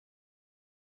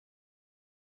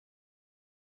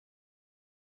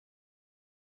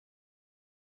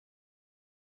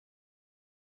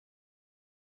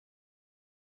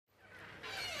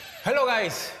Hello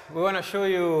guys, we want to show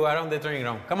you around the training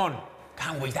ground. Come on,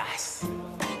 come with us.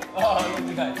 Oh, look at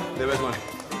the guy. The best one.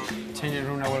 Changing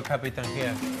room, our captain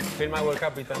here. Film our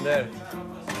captain there.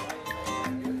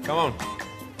 Come on.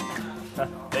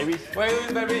 Baby. What are you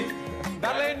doing, baby?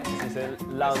 Darling? This is a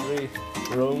laundry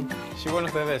room. She's one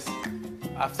of the best.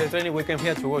 After training, we came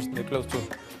here to wash the clothes too.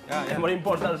 Yeah. More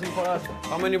important thing for us.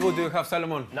 How many boots do you have,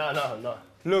 Salomon? No.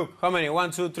 Look, how many? 1,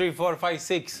 2, 3, 4, 5,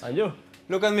 6. And you?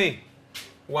 Look at me.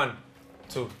 1,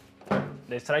 2.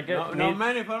 The striker No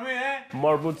money for me, eh?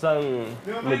 more boots than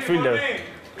midfielder.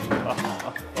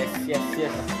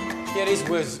 Yes. Here is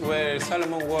where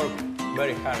Salomon worked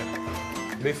very hard.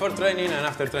 Before training and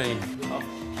after training.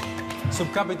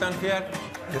 Sub-captain here,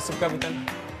 the sub-captain.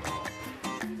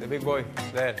 The big boy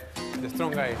there. The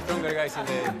stronger guys in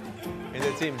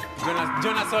the team.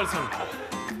 Jonas Olsson.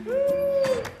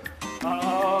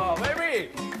 Oh, baby!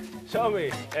 Show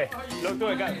me. Hey, look to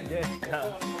the guy. Yes.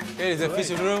 Here is the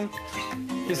fixture room.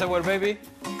 Here's our baby,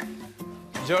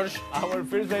 George. Our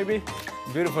first baby.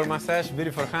 Beautiful massage,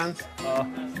 beautiful hands.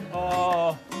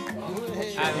 Oh.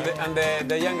 And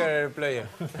the younger player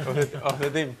of the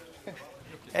team.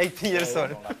 18 years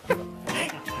old.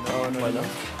 No. No,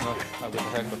 I've got a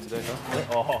haircut today,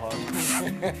 huh? Oh.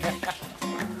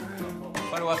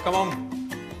 Follow us, come on.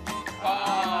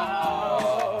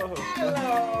 Oh.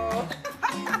 Hello.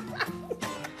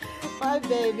 My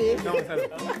baby. Come on,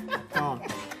 Salomon. Come on.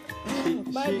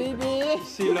 My baby.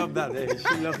 She loves that, eh?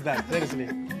 She loves that, seriously.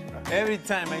 Every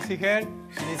time I see her,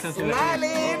 she needs something like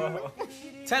Smiling.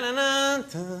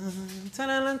 Ta-na-na-tan.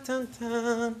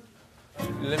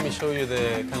 Let me show you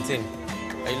the canteen.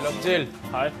 I love Jill.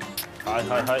 Hi. How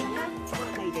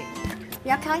you doing?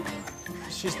 You okay?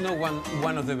 She's not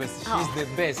one of the best. She's the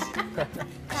best.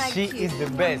 She Thank you. is the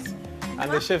best.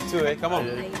 And the chef too, eh? Come on.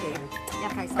 How you doing? You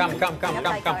okay, Come.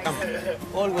 sorry? Come.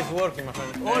 Always working, my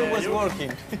friend. Always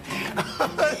working. All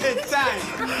the time.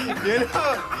 You know,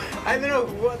 I don't know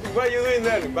what you're doing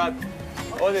there, but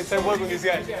all the time working with this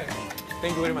guy.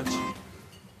 Thank you very much.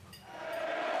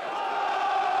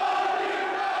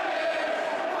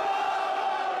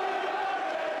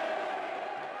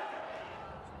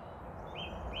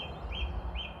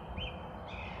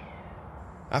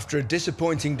 After a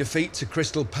disappointing defeat to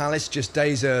Crystal Palace just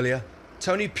days earlier,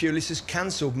 Tony Pulis has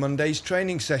cancelled Monday's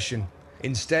training session.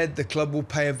 Instead, the club will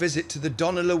pay a visit to the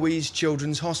Donna Louise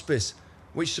Children's Hospice,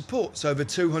 which supports over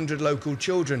 200 local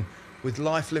children with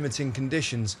life-limiting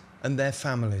conditions and their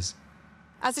families.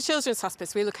 As a children's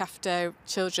hospice, we look after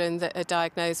children that are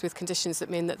diagnosed with conditions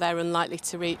that mean that they're unlikely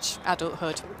to reach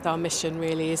adulthood. Our mission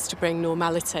really is to bring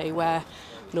normality where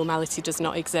normality does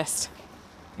not exist.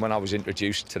 When I was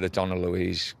introduced to the Donna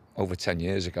Louise over 10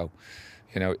 years ago,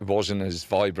 you know, it wasn't as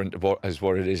vibrant as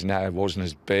what it is now. It wasn't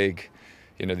as big.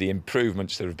 You know, the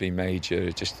improvements that have been made here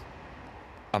are just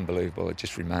unbelievable,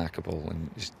 just remarkable, and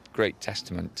it's great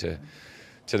testament to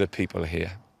the people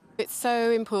here. It's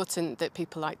so important that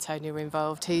people like Tony are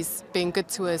involved. He's been good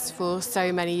to us for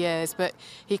so many years, but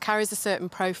he carries a certain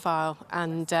profile,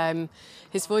 and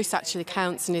his voice actually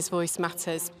counts and his voice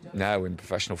matters. Now in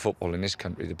professional football in this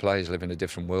country, the players live in a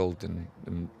different world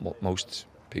than what most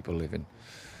people live in.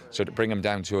 So to bring them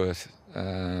down to earth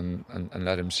and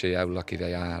let them see how lucky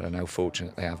they are and how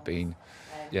fortunate they have been,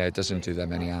 yeah, it doesn't do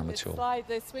them any harm at all.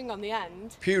 The swing on the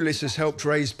end. Pulis has helped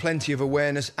raise plenty of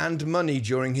awareness and money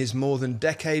during his more than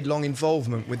decade-long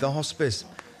involvement with the hospice.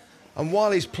 And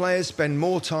while his players spend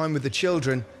more time with the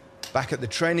children, back at the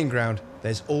training ground,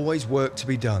 there's always work to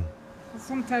be done.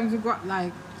 Sometimes we got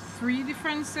like 3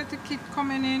 different set of kids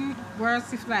coming in,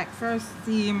 whereas if like first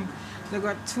team, they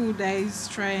got 2 days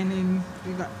training,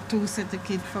 we got 2 set of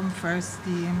kids from first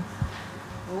team.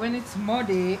 But when it's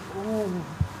muddy, oh.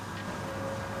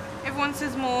 Everyone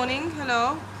says morning,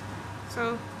 hello.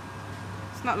 So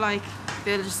it's not like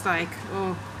they're just like,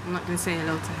 oh, I'm not going to say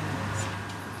hello to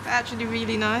her. They're actually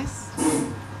really nice.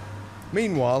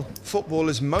 Meanwhile,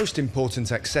 footballers' most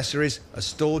important accessories are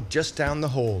stored just down the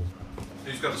hall.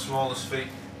 Who's got the smallest feet?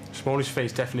 Smallest feet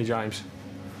is definitely James.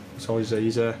 So he's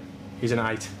an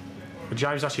 8. But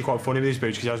James is actually quite funny with his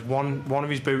boots because he has one of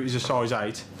his boots is a size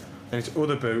 8, and his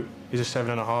other boot is a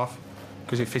 7.5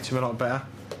 because it fits him a lot better.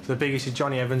 So the biggest is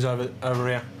Johnny Evans over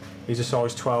here. He's a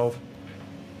size 12,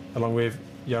 along with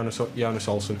Jonas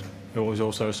Olsson, who is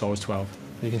also a size 12.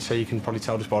 You can probably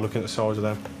tell just by looking at the size of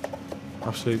them.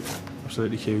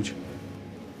 Absolutely huge.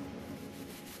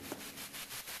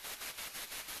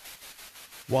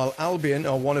 While Albion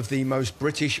are one of the most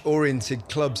British-oriented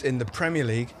clubs in the Premier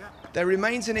League, there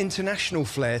remains an international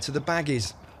flair to the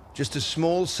Baggies. Just a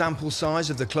small sample size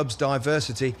of the club's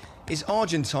diversity is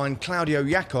Argentine Claudio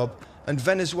Jacob and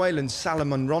Venezuelan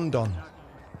Salomon Rondon.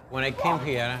 When I came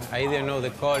here, I didn't know the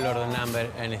color, the number,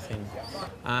 anything.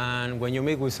 And when you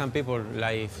meet with some people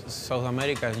like South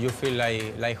America, you feel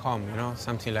like home, you know,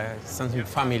 something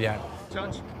familiar.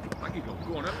 Touch. Back you go.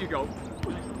 Go on, up you go.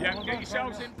 Yeah, get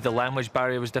yourselves in. The language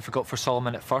barrier was difficult for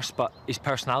Solomon at first, but his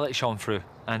personality shone through.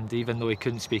 And even though he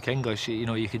couldn't speak English, you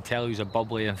know, you could tell he was a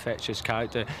bubbly, infectious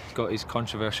character. He's got his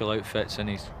controversial outfits and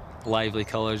his lively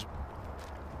colours.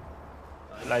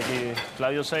 Like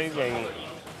Claudio said,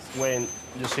 when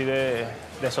you see the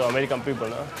South American people,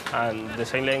 no? And the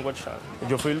same language,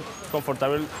 you feel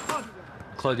comfortable.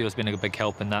 Claudio's been a big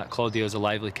help in that. Claudio's a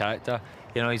lively character.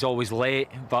 You know, he's always late,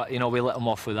 but, you know, we let him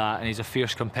off with that, and he's a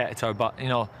fierce competitor, but, you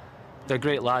know, they're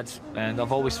great lads, and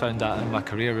I've always found that in my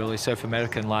career, really. South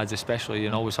American lads especially, you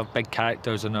know, always have big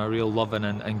characters and are real loving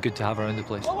and good to have around the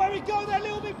place. Oh, where we go there, a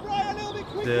little bit bright, a little bit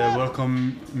quicker. They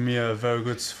welcomed me very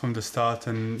good from the start,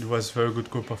 and it was a very good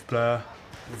group of players.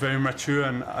 Very mature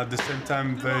and at the same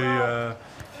time very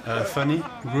funny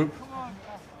group.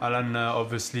 Alan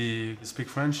obviously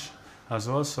speaks French as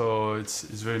well, so it's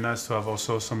very nice to have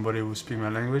also somebody who speaks my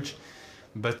language.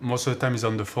 But most of the time he's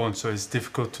on the phone, so it's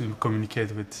difficult to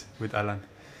communicate with Alan.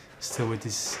 Still with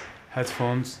his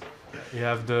headphones. He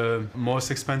have the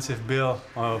most expensive bill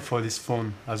for this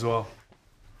phone as well.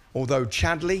 Although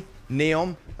Chadley,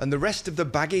 Neom and the rest of the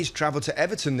Baggies travel to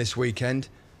Everton this weekend,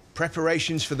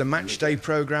 preparations for the matchday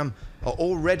programme are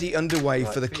already underway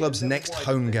for the club's next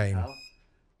home game.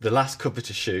 The last cover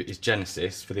to shoot is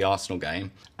Genesis for the Arsenal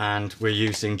game, and we're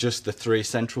using just the 3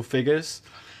 central figures.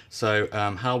 So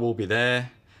Hal will be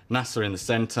there, Nasser in the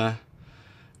centre,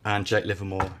 and Jake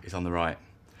Livermore is on the right.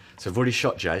 So we've already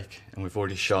shot Jake, and we've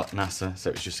already shot Nasser,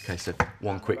 so it was just a case of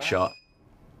one quick shot.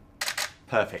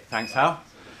 Perfect, thanks Hal.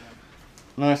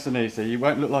 Nice and easy. You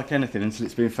won't look like anything until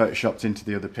it's been photoshopped into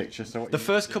the other picture. So the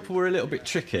first couple were a little bit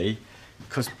tricky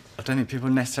because I don't think people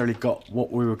necessarily got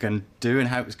what we were going to do and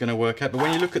how it was going to work out. But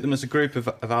when you look at them as a group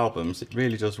of albums, it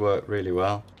really does work really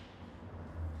well.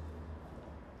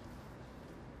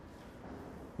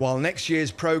 While next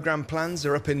year's programme plans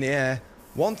are up in the air,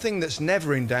 one thing that's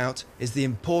never in doubt is the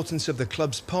importance of the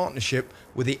club's partnership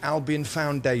with the Albion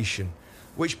Foundation,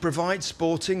 which provides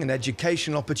sporting and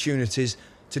educational opportunities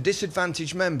to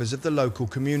disadvantaged members of the local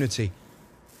community.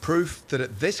 Proof that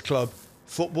at this club,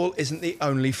 football isn't the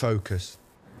only focus.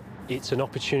 It's an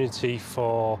opportunity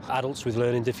for adults with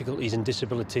learning difficulties and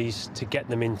disabilities to get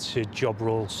them into job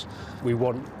roles. We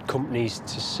want companies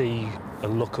to see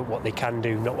and look at what they can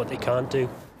do, not what they can't do.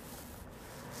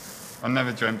 I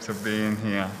never dreamt of being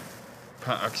here,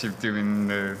 actually doing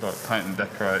the paint and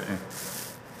decorating,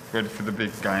 ready for the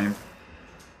big game.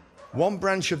 One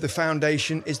branch of the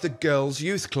foundation is the Girls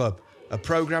Youth Club, a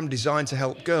programme designed to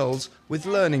help girls with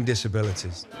learning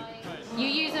disabilities. You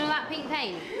using all that pink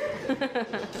paint?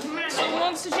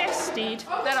 Someone suggested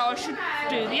that I should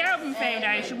do the Albion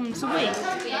Foundation once a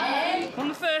week. On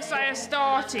the first day I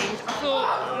started, I thought,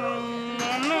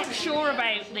 I'm not sure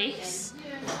about this.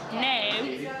 Now,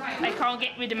 they can't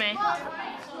get rid of me.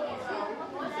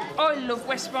 I love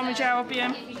West Bromwich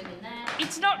Albion.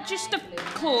 It's not just a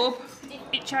club,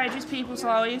 it changes people's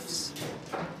lives.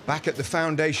 Back at the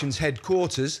foundation's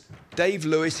headquarters, Dave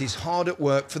Lewis is hard at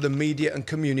work for the media and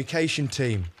communication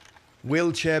team.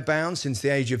 Wheelchair bound since the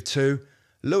age of 2,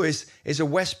 Lewis is a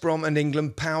West Brom and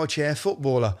England power chair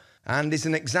footballer and is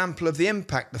an example of the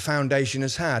impact the foundation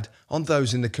has had on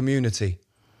those in the community.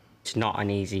 It's not an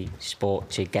easy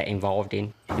sport to get involved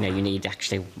in. You know, you need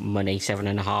actually money,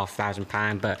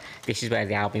 £7,500, but this is where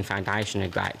the Albion Foundation are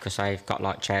great because they've got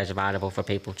like chairs available for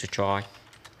people to try.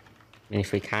 And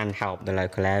if we can help the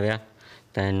local area,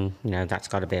 then, you know, that's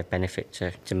got to be a benefit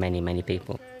to many, many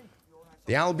people.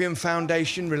 The Albion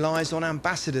Foundation relies on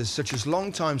ambassadors such as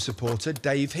long-time supporter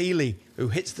Dave Healy, who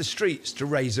hits the streets to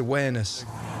raise awareness.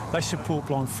 They support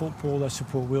blind football, they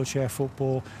support wheelchair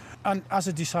football, and as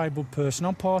a disabled person,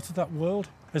 I'm part of that world.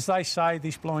 As they say,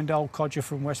 this blind old codger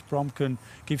from West Brom can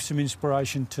give some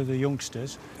inspiration to the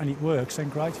youngsters, and it works, then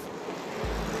great.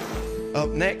 Up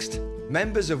next,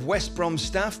 members of West Brom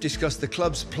staff discuss the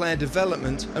club's player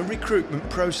development and recruitment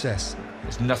process.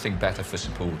 There's nothing better for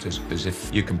supporters because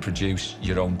if you can produce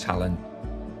your own talent,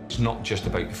 it's not just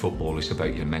about your football, it's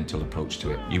about your mental approach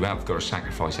to it. You have got to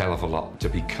sacrifice a hell of a lot to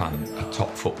become a top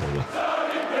footballer.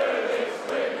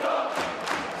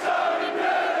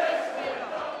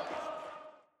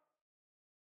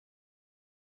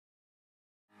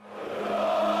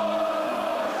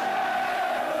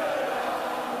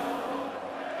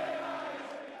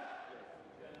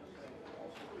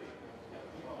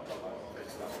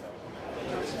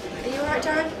 Are you alright,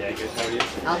 Darren? Yeah, good. How are you?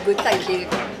 I'm good, thank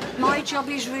you. My job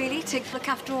is really to look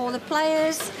after all the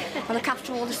players, I look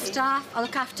after all the staff, I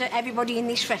look after everybody in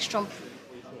this restaurant.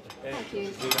 Thank you.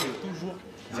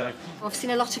 I've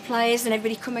seen a lot of players and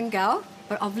everybody come and go,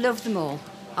 but I've loved them all.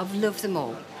 I've loved them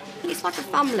all. It's like a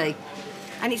family,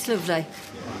 and it's lovely.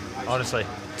 Honestly,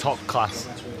 top class.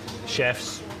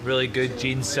 Chefs, really good.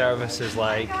 Jean's service is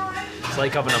like, it's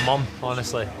like having a mum,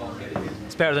 honestly.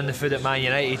 It's better than the food at Man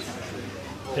United.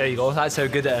 There you go, that's how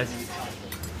good it is.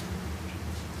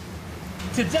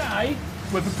 Today,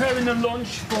 we're preparing the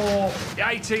lunch for the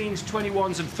 18s,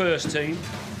 21s and first team.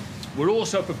 We're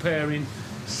also preparing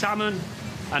salmon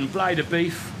and blade of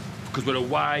beef because we're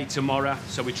away tomorrow.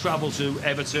 So we travel to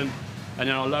Everton and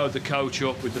then I'll load the coach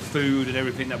up with the food and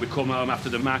everything that we come home after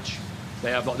the match.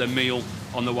 They have like their meal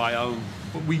on the way home.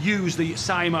 But we use the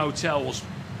same hotels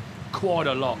quite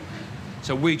a lot.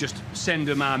 So we just send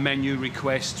them our menu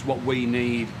requests, what we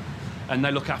need, and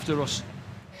they look after us.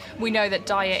 We know that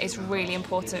diet is really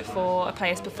important for a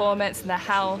player's performance and their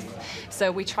health,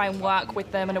 so we try and work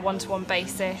with them on a one-to-one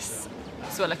basis.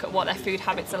 So we'll look at what their food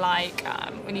habits are like.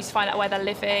 We need to find out where they're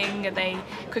living. Are they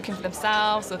cooking for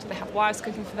themselves, or do they have wives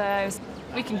cooking for those?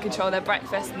 We can control their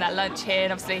breakfast and their lunch here,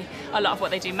 and obviously a lot of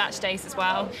what they do match days as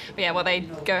well. But yeah, what they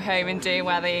go home and do,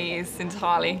 where they is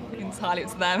entirely up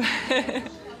to them.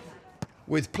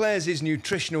 With players'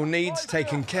 nutritional needs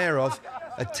taken care of,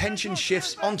 attention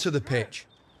shifts onto the pitch.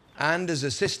 And as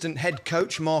assistant head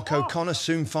coach Mark O'Connor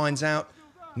soon finds out,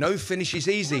 no finish is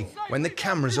easy when the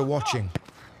cameras are watching.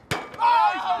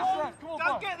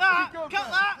 Don't get that! Cut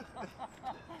that!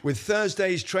 With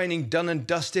Thursday's training done and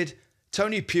dusted,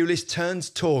 Tony Pulis turns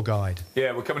tour guide.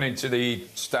 Yeah, we're coming into the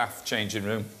staff changing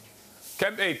room.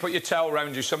 Kempy, put your towel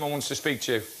round you. Someone wants to speak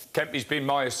to you. Kempy's been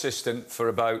my assistant for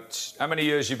about... How many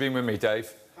years you been with me,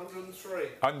 Dave? 103.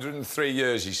 103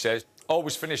 years, he says.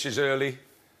 Always finishes early.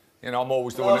 You know, I'm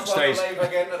always the one that stays... Last one to leave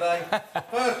again today.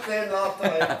 First in, last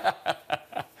to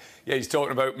leave. Yeah, he's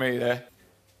talking about me there.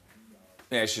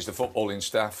 Yeah, it's just the footballing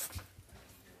staff.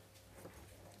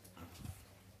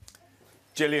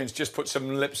 Gillian's just put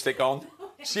some lipstick on.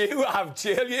 You have,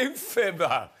 Jill, you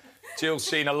fibber. Jill's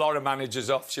seen a lot of managers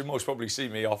off. She'll most probably see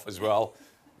me off as well.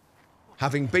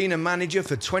 Having been a manager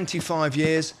for 25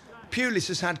 years, Pulis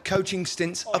has had coaching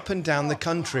stints up and down the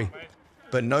country.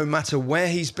 But no matter where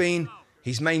he's been,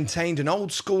 he's maintained an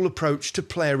old-school approach to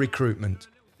player recruitment.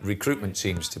 Recruitment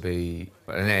seems to be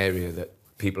an area that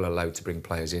people are allowed to bring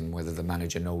players in, whether the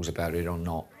manager knows about it or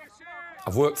not.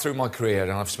 I've worked through my career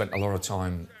and I've spent a lot of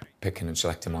time picking and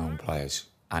selecting my own players.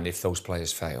 And if those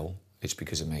players fail, it's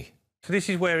because of me. So this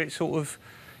is where it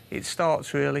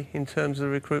starts, really, in terms of the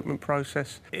recruitment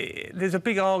process. There's a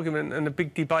big argument and a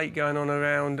big debate going on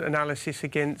around analysis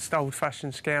against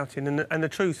old-fashioned scouting. And the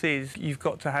truth is, you've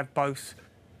got to have both.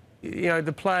 You know,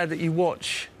 the player that you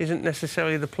watch isn't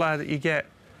necessarily the player that you get.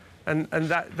 And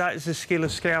that is the skill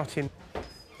of scouting.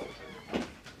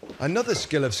 Another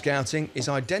skill of scouting is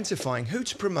identifying who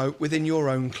to promote within your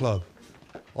own club.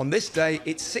 On this day,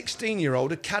 it's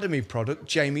 16-year-old academy product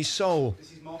Jamie Soul,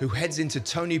 who heads into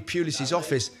Tony Pulis'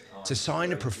 office to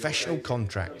sign a professional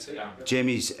contract.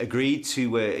 Jamie's agreed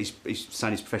to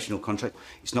sign his professional contract.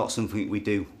 It's not something we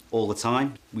do all the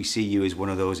time. We see you as one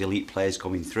of those elite players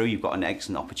coming through. You've got an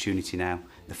excellent opportunity now.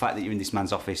 The fact that you're in this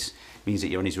man's office means that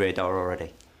you're on his radar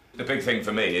already. The big thing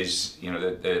for me is, you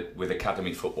know, with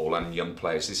academy football and young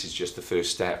players, this is just the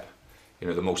first step. You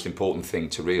know, the most important thing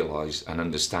to realise and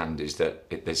understand is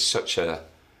that there's such a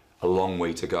long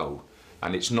way to go.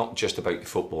 And it's not just about your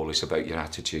football, it's about your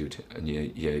attitude and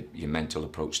your mental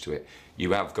approach to it.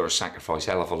 You have got to sacrifice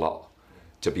a hell of a lot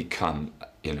to become,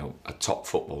 you know, a top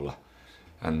footballer.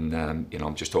 And, you know,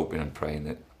 I'm just hoping and praying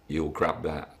that you'll grab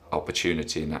that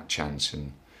opportunity and that chance,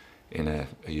 and in a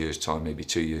year's time, maybe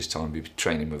 2 years' time, be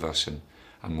training with us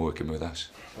and working with us.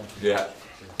 Yeah,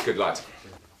 good lad.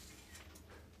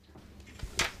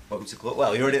 Welcome to the club.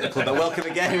 Well, you're already at the club, but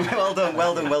welcome again. Well done,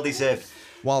 well deserved.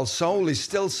 While Soul is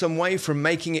still some way from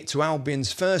making it to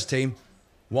Albion's first team,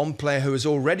 one player who has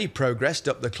already progressed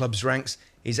up the club's ranks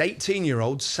is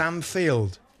 18-year-old Sam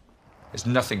Field. There's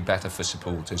nothing better for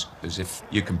supporters as if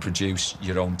you can produce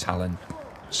your own talent.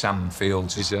 Sam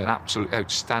Fields is an absolute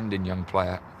outstanding young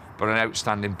player, but an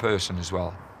outstanding person as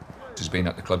well. He's been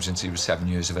at the club since he was 7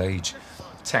 years of age.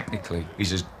 Technically,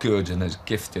 he's as good and as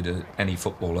gifted as any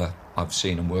footballer I've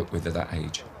seen and worked with at that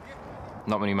age.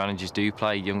 Not many managers do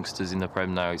play youngsters in the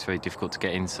Prem now. It's very difficult to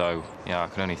get in, so yeah, I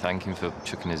can only thank him for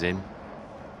chucking us in.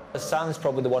 Sam's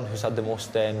probably the one who's had the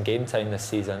most game time this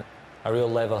season. A real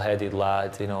level-headed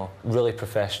lad, you know, really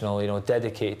professional, you know,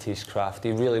 dedicated to his craft.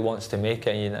 He really wants to make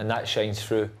it, and that shines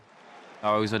through. I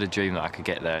always had a dream that I could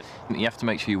get there. You have to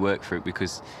make sure you work for it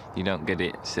because you don't get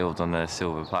it served on a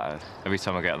silver platter. Every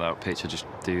time I get on that pitch, I just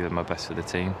do my best for the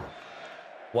team.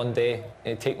 One day,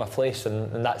 take my place,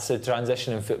 and that's the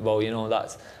transition in football, you know,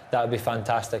 that would be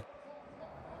fantastic.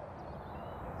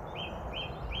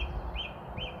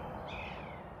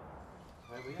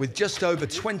 With just over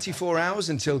 24 hours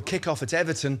until kick-off at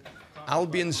Everton,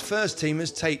 Albion's first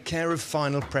teamers take care of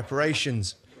final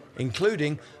preparations,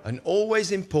 including an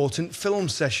always important film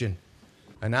session.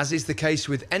 And as is the case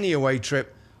with any away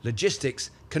trip, logistics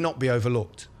cannot be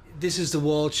overlooked. This is the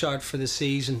wall chart for the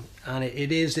season, and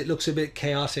it looks a bit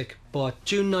chaotic, but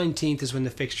June 19th is when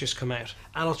the fixtures come out.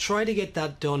 And I'll try to get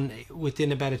that done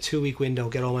within about a 2-week window,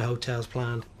 get all my hotels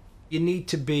planned. You need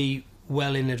to be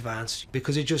well in advance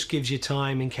because it just gives you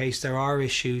time in case there are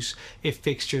issues, if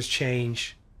fixtures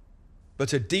change.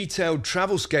 But a detailed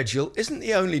travel schedule isn't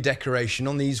the only decoration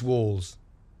on these walls.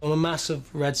 I'm a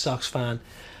massive Red Sox fan,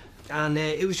 and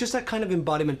it was just that kind of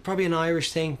embodiment, probably an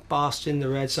Irish thing, Boston, the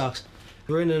Red Sox.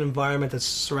 We're in an environment that's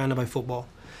surrounded by football.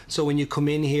 So when you come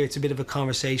in here, it's a bit of a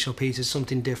conversational piece, it's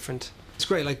something different. It's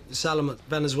great, like Salomon,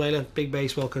 Venezuela, big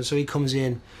baseball coach, so he comes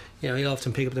in, you know, he'll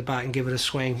often pick up the bat and give it a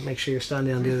swing, make sure you're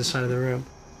standing on the other side of the room.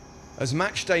 As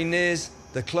match day nears,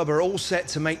 the club are all set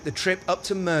to make the trip up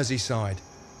to Merseyside.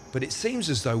 But it seems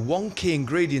as though one key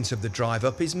ingredient of the drive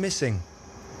up is missing.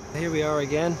 Here we are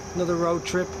again, another road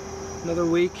trip, another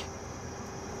week.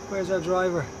 Where's our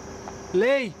driver?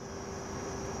 Lee!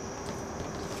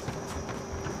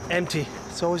 Empty.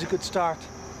 It's always a good start.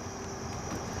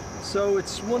 So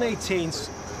it's 1/18,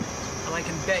 and I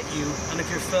can bet you, and if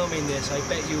you're filming this, I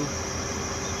bet you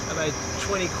about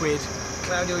 20 quid,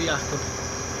 Claudio Jakob,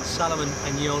 Salomon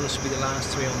and Jonas will be the last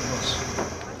 3 on the bus.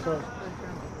 Cool.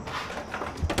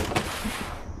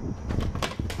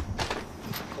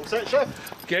 All set, chef?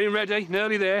 Getting ready,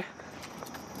 nearly there.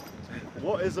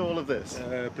 What is all of this?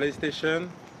 PlayStation,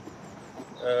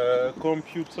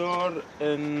 computer,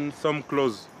 and some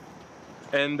clothes.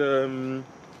 And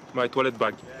my toilet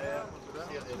bag.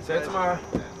 See you tomorrow.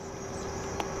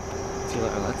 See you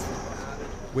later, lads.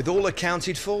 With all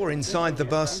accounted for inside the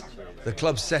bus, the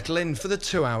club settle in for the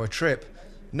 2-hour trip,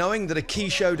 knowing that a key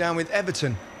showdown with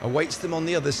Everton awaits them on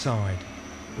the other side.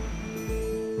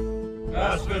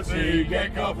 Ask for tea,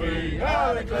 get coffee,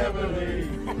 how cleverly.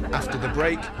 After the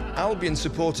break, Albion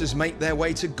supporters make their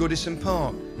way to Goodison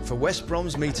Park for West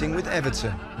Brom's meeting with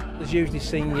Everton. There's usually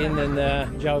singing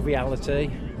and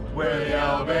joviality. We're the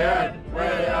Albion,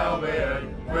 we're the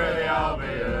Albion, we're the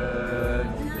Albion.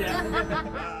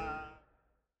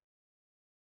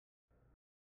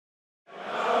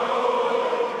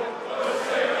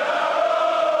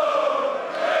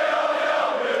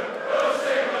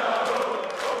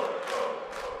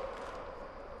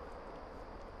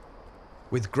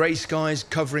 With grey skies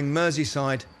covering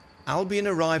Merseyside, Albion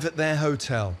arrive at their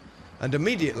hotel, and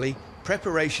immediately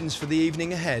preparations for the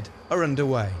evening ahead are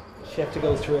underway. You have to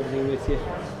go through everything with you,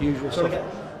 usual stuff.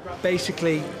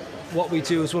 Basically, what we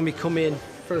do is when we come in,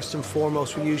 first and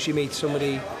foremost, we usually meet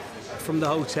somebody from the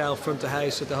hotel, front of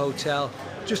house at the hotel,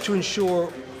 just to ensure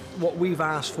what we've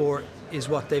asked for is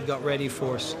what they've got ready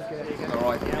for us.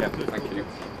 All right, yeah, thank you.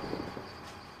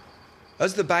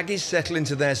 As the baggies settle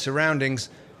into their surroundings,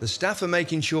 the staff are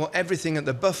making sure everything at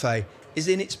the buffet is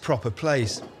in its proper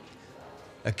place.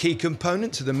 A key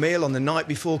component to the meal on the night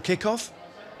before kick-off?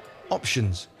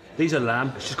 Options. These are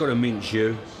lamb, it's just got a mint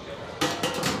jus.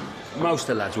 Most of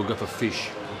the lads will go for fish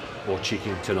or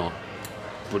chicken tonight,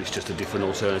 but it's just a different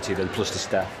alternative, and plus the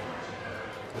staff.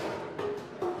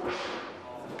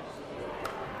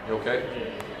 You okay?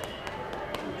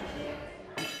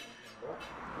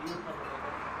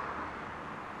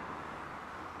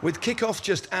 With kick-off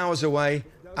just hours away,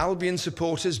 Albion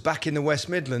supporters back in the West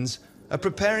Midlands are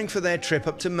preparing for their trip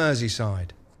up to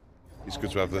Merseyside. It's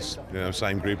good to have this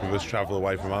same group of us travel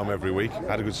away from home every week.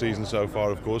 Had a good season so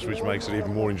far, of course, which makes it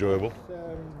even more enjoyable.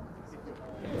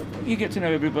 You get to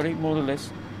know everybody, more or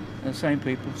less. The same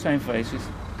people, same faces.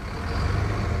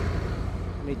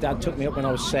 My dad took me up when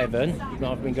I was 7.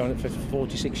 I've been going up for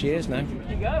 46 years now.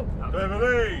 Here you go.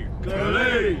 Cleverly,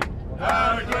 cleverly,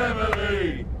 how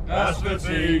cleverly. Ask for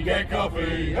tea, get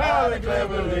coffee, how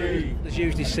cleverly. There's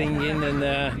usually singing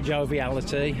and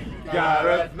joviality.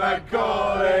 Gareth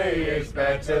McCauley is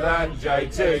better than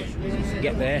JT.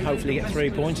 Get there, hopefully get 3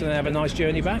 points and then have a nice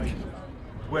journey back.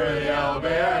 We're the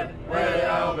Albion, we're the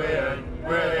Albion,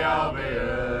 we're the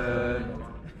Albion.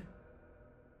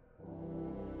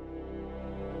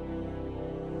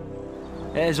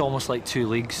 It is almost like 2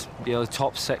 leagues. You know, the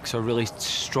top 6 are really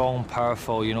strong,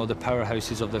 powerful, you know, the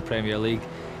powerhouses of the Premier League.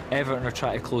 Everton are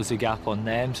trying to close the gap on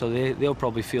them, so they'll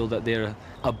probably feel that they're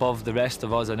above the rest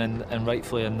of us and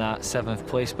rightfully in that 7th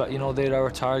place, but you know, they're our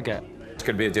target. It's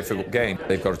going to be a difficult game.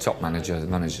 They've got a top manager. The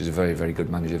manager's a very, very good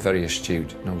manager, very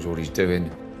astute, knows what he's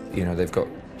doing. You know, they've got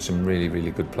some really,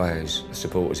 really good players. The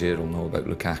supporters here will know about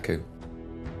Lukaku.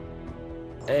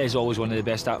 It is always one of the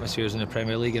best atmospheres in the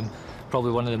Premier League and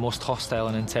probably one of the most hostile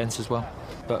and intense as well.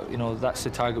 But, you know, that's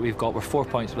the target we've got. We're 4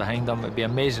 points behind them. It'd be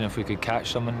amazing if we could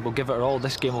catch them, and we'll give it our all.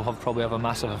 This game will probably have a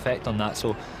massive effect on that,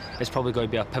 so it's probably going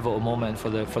to be a pivotal moment for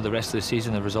the rest of the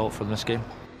season, the result from this game.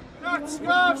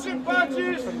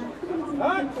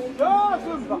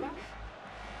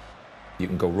 You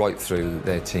can go right through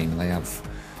their team. They have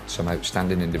some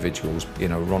outstanding individuals. You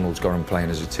know, Ronald's got them playing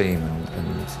as a team,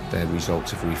 and their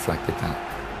results have reflected that.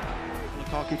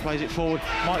 Lukaku plays it forward,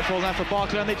 might fall down for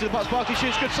Barkley, and into the box. Barkley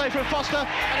shoots, good save from Foster, and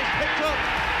it's picked up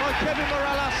by Kevin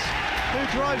Morales, who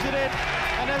drives it in,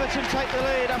 and Everton take the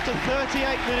lead after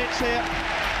 38 minutes here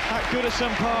at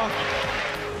Goodison Park.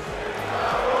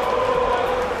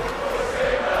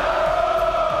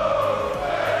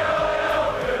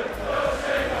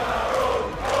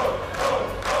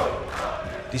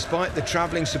 Despite the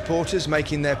travelling supporters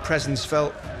making their presence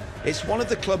felt, it's one of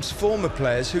the club's former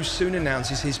players who soon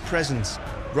announces his presence.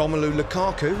 Romelu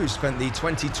Lukaku, who spent the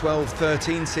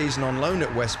 2012-13 season on loan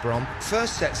at West Brom,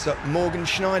 first sets up Morgan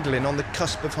Schneiderlin on the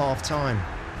cusp of half-time.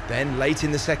 Then, late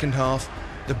in the second half,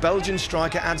 the Belgian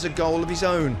striker adds a goal of his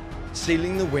own,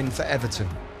 sealing the win for Everton.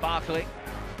 Barkley.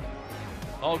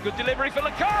 Oh, good delivery for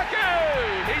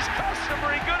Lukaku! His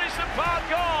customary Goodison Park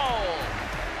goal!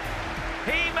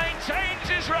 He maintains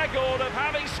his record of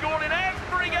having scored in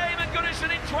every game at Goodison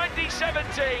in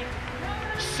 2017.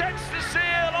 Sets the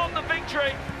seal on the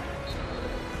victory.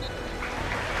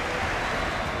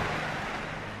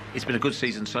 It's been a good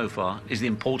season so far. Is the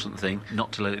important thing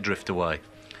not to let it drift away.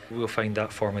 We'll find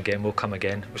that form again, we'll come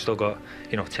again. We've still got,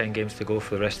 you know, 10 games to go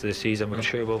for the rest of the season. I'm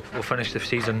sure we'll finish the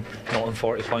season not on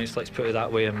 40 points, let's put it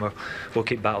that way, and we'll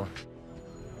keep battling.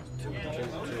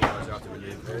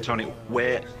 Tony,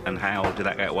 where and how did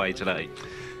that get away today?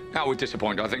 No, we're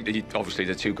disappointed. I think obviously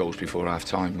the 2 goals before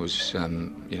half-time was,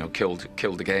 you know, killed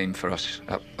the game for us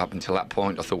up until that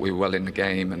point. I thought we were well in the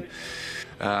game,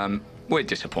 and we're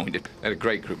disappointed. They're a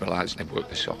great group of lads. They've worked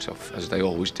their socks off, as they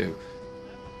always do.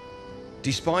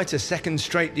 Despite a second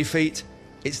straight defeat,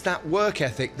 it's that work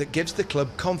ethic that gives the club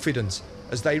confidence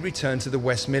as they return to the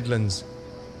West Midlands,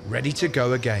 ready to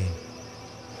go again.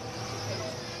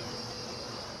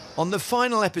 On the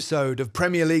final episode of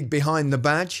Premier League Behind the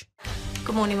Badge...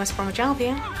 Good morning, West Bromwich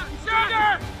Albion.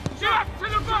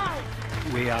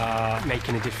 We are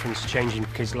making a difference, changing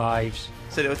kids' lives.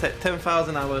 So it will take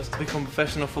 10,000 hours to become a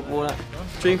professional footballer.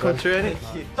 Dream come true, innit?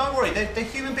 Don't worry, they're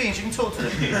human beings, you can talk to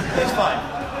them. It's fine.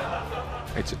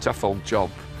 It's a tough old job.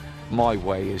 My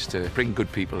way is to bring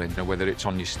good people in, whether it's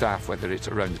on your staff, whether it's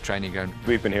around the training ground.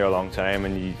 We've been here a long time,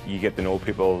 and you get to know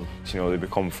people, you know, they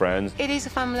become friends. It is a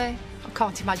family. I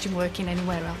can't imagine working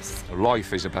anywhere else.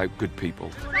 Life is about good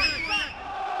people.